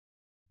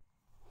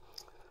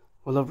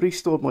Well, I've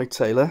restored my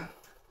tailor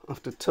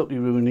after totally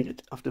ruining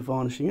it, after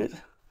varnishing it.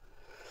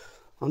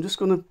 I'm just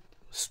going to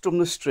strum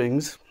the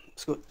strings.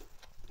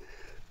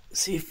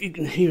 See if you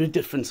can hear a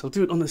difference. I'll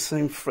do it on the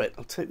same fret.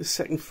 I'll take the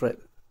second fret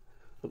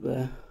up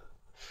there.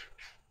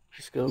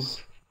 Just go.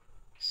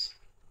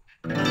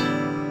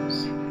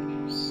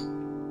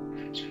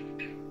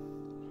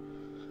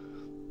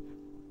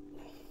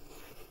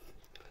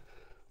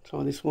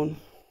 Try this one.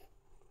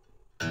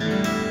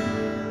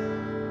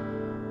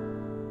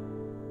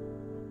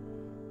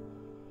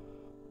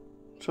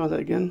 Try that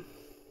again.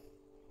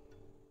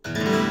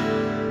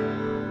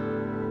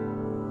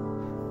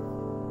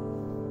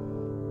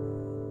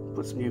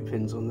 Put some new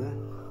pins on there.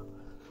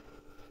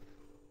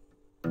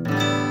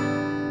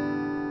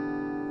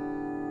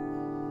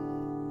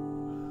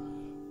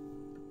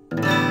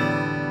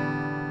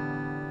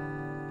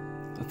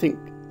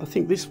 I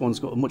think this one's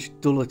got a much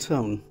duller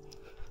tone.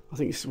 I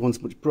think this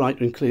one's much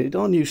brighter and clearer. It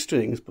are new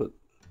strings, but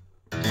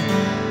I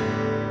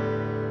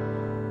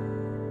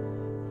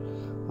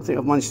think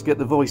I've managed to get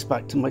the voice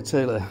back to my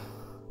tailor.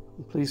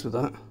 I'm pleased with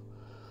that.